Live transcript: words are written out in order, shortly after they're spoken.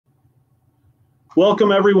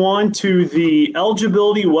Welcome everyone to the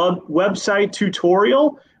eligibility website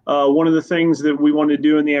tutorial. One of the things that we wanted to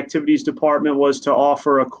do in the activities department was to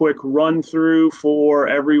offer a quick run through for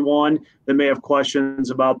everyone that may have questions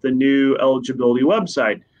about the new eligibility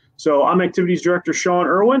website. So I'm Activities Director Sean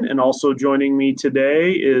Irwin, and also joining me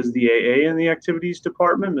today is the AA in the activities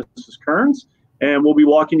department, Mrs. Kearns, and we'll be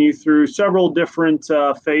walking you through several different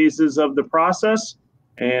phases of the process,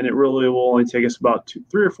 and it really will only take us about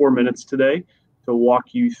 3 or 4 minutes today to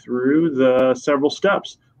walk you through the several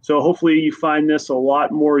steps. So hopefully you find this a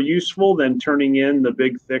lot more useful than turning in the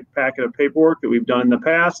big thick packet of paperwork that we've done in the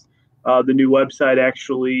past. The new website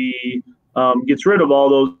actually gets rid of all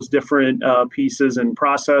those different pieces and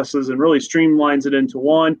processes and really streamlines it into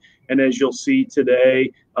one. And as you'll see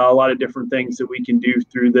today, a lot of different things that we can do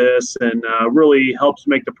through this, and really helps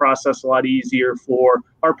make the process a lot easier for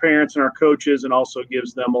our parents and our coaches, and also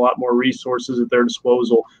gives them a lot more resources at their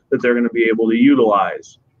disposal that they're going to be able to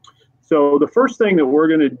utilize. So the first thing that we're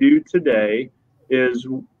going to do today is,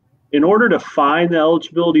 in order to find the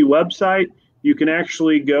eligibility website, you can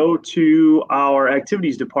actually go to our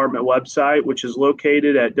activities department website, which is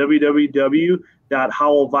located at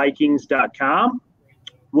www.howellvikings.com.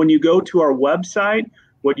 When you go to our website,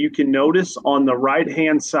 what you can notice on the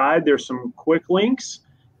right-hand side, there's some quick links.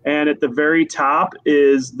 And at the very top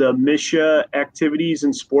is the MSHSAA Activities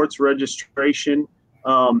and Sports Registration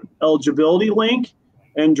eligibility link.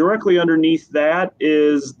 And directly underneath that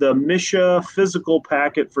is the MSHSAA Physical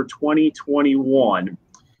Packet for 2021.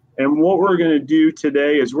 And what we're going to do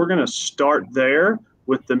today is we're going to start there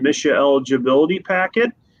with the MSHSAA eligibility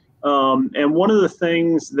packet. And one of the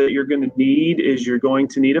things that you're going to need is you're going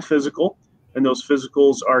to need a physical, and those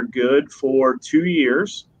physicals are good for 2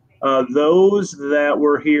 years. Those that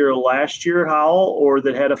were here last year at Howell, or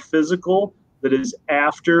that had a physical that is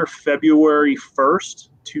after February 1st,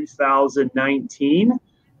 2019,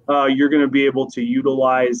 you're going to be able to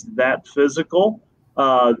utilize that physical.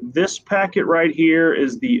 This packet right here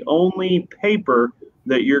is the only paper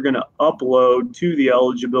that you're going to upload to the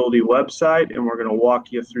eligibility website, and we're going to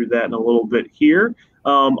walk you through that in a little bit here.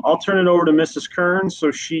 I'll turn it over to Mrs. Kearns so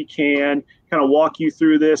she can kind of walk you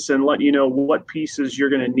through this and let you know what pieces you're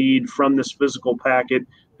going to need from this physical packet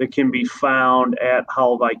that can be found at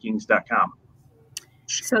howellvikings.com.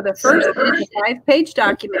 So the first is a 5-page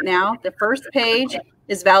document now. The first page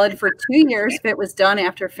is valid for 2 years if it was done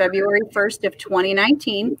after February 1st of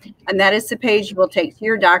 2019, and that is the page you will take to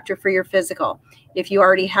your doctor for your physical. If you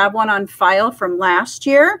already have one on file from last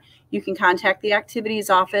year, you can contact the activities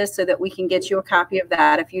office so that we can get you a copy of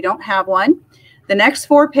that. If you don't have one, the next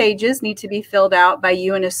 4 pages need to be filled out by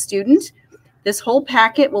you and a student. This whole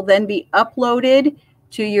packet will then be uploaded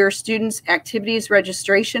to your student's activities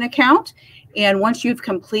registration account. And once you've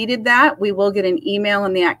completed that, we will get an email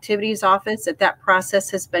in the activities office that that process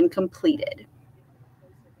has been completed.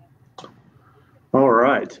 All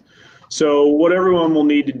right. So what everyone will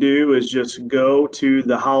need to do is just go to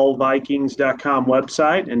the howellvikings.com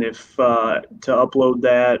website, and if to upload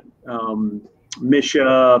that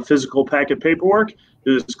MSHSAA physical packet paperwork,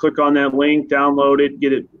 just click on that link, download it,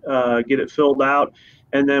 get it filled out.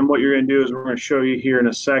 And then what you're going to do is, we're going to show you here in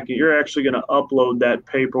a second, you're actually going to upload that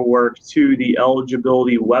paperwork to the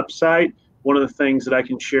eligibility website. One of the things that I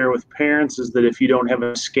can share with parents is that if you don't have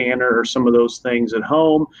a scanner or some of those things at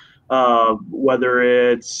home, whether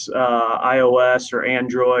it's iOS or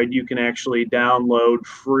Android, you can actually download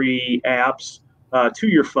free apps to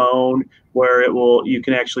your phone where you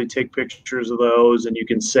can actually take pictures of those and you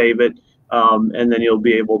can save it, and then you'll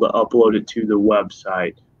be able to upload it to the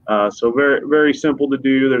website. So very, very simple to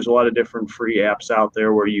do. There's a lot of different free apps out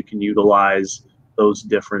there where you can utilize those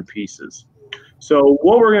different pieces. So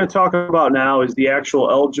what we're going to talk about now is the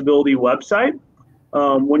actual eligibility website.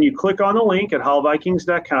 When you click on the link at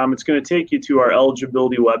howellvikings.com, it's going to take you to our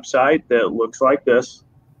eligibility website that looks like this.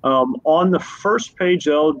 On the first page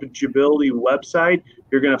of the eligibility website,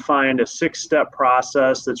 you're going to find a 6-step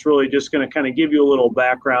process that's really just going to kind of give you a little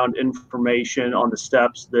background information on the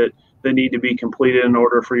steps that need to be completed in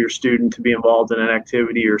order for your student to be involved in an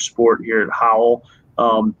activity or sport here at Howell.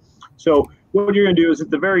 So what you're going to do is, at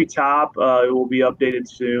the very top, it will be updated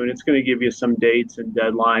soon. It's going to give you some dates and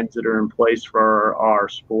deadlines that are in place for our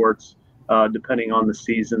sports, depending on the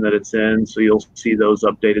season that it's in. So you'll see those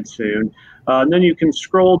updated soon. And then you can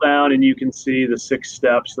scroll down and you can see the 6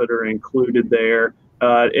 steps that are included there.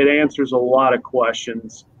 It answers a lot of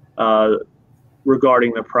questions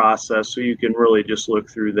regarding the process, so you can really just look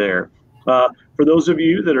through there. For those of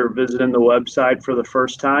you that are visiting the website for the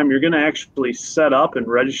first time, you're going to actually set up and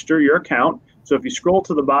register your account. So if you scroll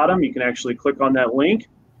to the bottom, you can actually click on that link,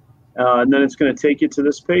 and then it's going to take you to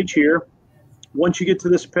this page here. Once you get to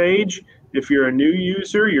this page, if you're a new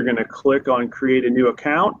user, you're going to click on create a new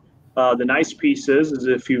account. The nice piece is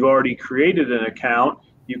if you've already created an account,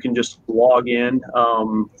 you can just log in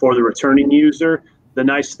for the returning user. The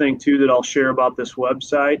nice thing too that I'll share about this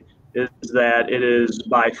website is that it is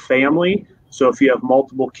by family. So if you have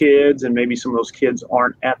multiple kids and maybe some of those kids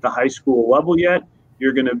aren't at the high school level yet,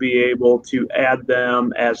 you're going to be able to add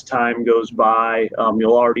them as time goes by.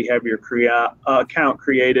 You'll already have your account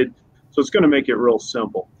created, so it's going to make it real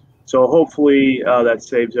simple. So hopefully that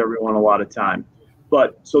saves everyone a lot of time.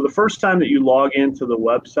 But so the first time that you log into the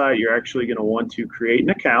website, you're actually going to want to create an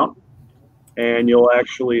account, and you'll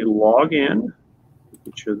actually log in.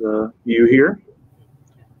 Get you the view here.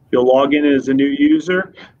 You'll log in as a new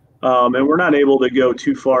user, and we're not able to go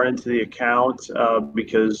too far into the account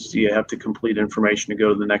because you have to complete information to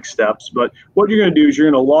go to the next steps. But what you're going to do is you're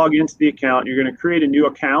going to log into the account. You're going to create a new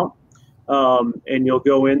account, and you'll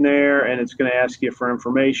go in there, and it's going to ask you for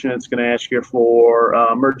information. It's going to ask you for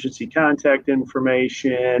emergency contact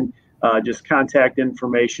information, just contact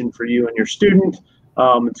information for you and your student.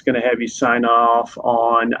 It's going to have you sign off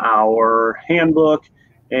on our handbook,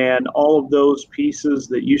 and all of those pieces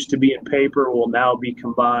that used to be in paper will now be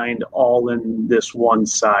combined all in this one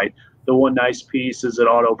site. The one nice piece is it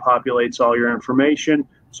auto-populates all your information,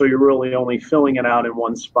 so you're really only filling it out in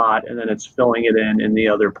one spot, and then it's filling it in the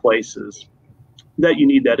other places that you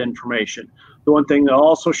need that information. The one thing that I'll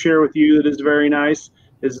also share with you that is very nice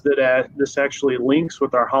is that this actually links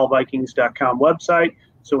with our HowellVikings.com website.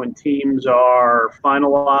 So when teams are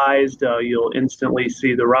finalized, you'll instantly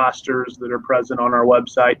see the rosters that are present on our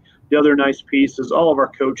website. The other nice piece is all of our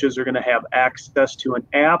coaches are going to have access to an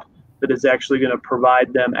app that is actually going to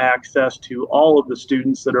provide them access to all of the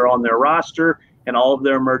students that are on their roster and all of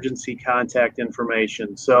their emergency contact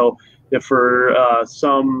information. So if for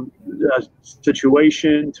some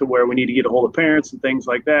situation to where we need to get a hold of parents and things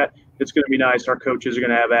like that, it's going to be nice. Our coaches are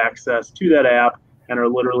going to have access to that app and are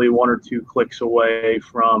literally 1 or 2 clicks away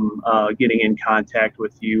from getting in contact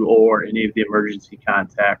with you or any of the emergency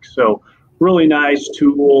contacts. So really nice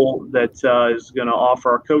tool that is going to offer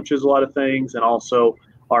our coaches a lot of things and also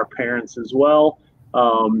our parents as well.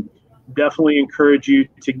 Definitely encourage you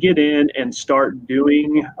to get in and start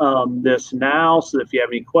doing this now. So if you have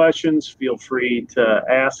any questions, feel free to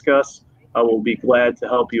ask us. I will be glad to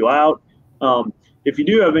help you out. If you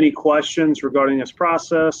do have any questions regarding this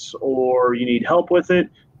process or you need help with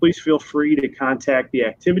it, please feel free to contact the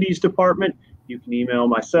activities department. You can email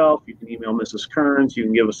myself, you can email Mrs. Kearns, you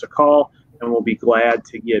can give us a call, and we'll be glad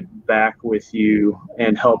to get back with you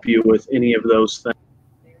and help you with any of those things.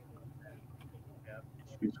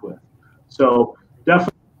 So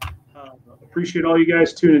definitely appreciate all you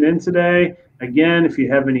guys tuning in today. Again, if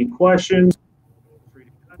you have any questions, feel free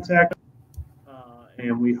to contact us.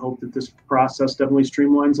 And we hope that this process definitely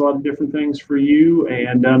streamlines a lot of different things for you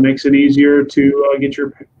and makes it easier to get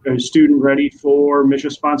your student ready for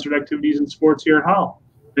MSHSAA-sponsored activities and sports here at Howell.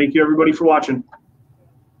 Thank you, everybody, for watching.